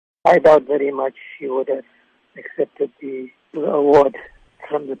I doubt very much she would have accepted the award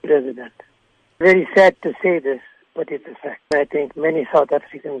from the President. Very sad to say this, but it's a fact. I think many South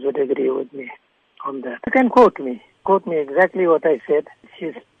Africans would agree with me on that. You can quote me exactly what I said.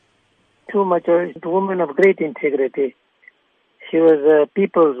 She's too much a woman of great integrity. She was a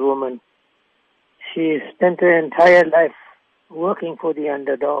people's woman. She spent her entire life working for the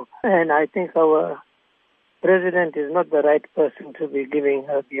underdog. And I think our President is not the right person to be giving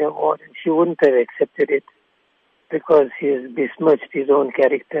her the award. And she wouldn't have accepted it because he has besmirched his own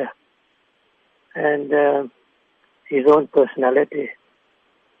character and his own personality.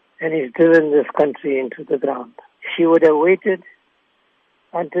 And he's driven this country into the ground. She would have waited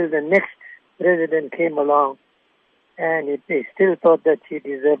until the next president came along, and if they still thought that she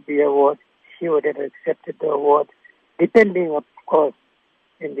deserved the award, she would have accepted the award, depending, of course,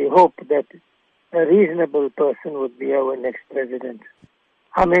 in the hope that a reasonable person would be our next president.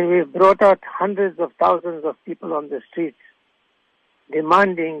 I mean, we've brought out hundreds of thousands of people on the streets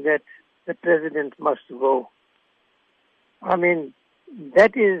demanding that the president must go. I mean,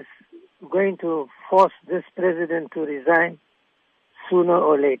 that is going to force this president to resign sooner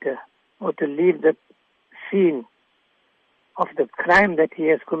or later, or to leave the scene of the crime that he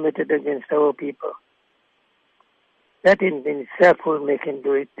has committed against our people. That in itself will make him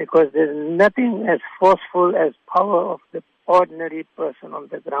do it, because there's nothing as forceful as power of the ordinary person on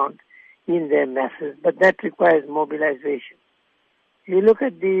the ground in their masses, but that requires mobilization. You look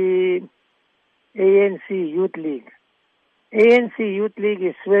at the ANC Youth League. ANC Youth League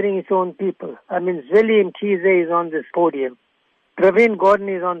is swearing its own people. I mean, Zweli Mkhize is on this podium. Praveen Gordon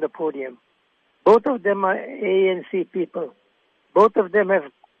is on the podium. Both of them are ANC people. Both of them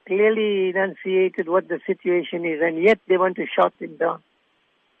have clearly enunciated what the situation is, and yet they want to shout him down.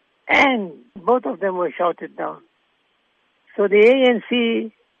 And both of them were shouted down. So the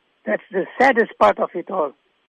ANC, that's the saddest part of it all.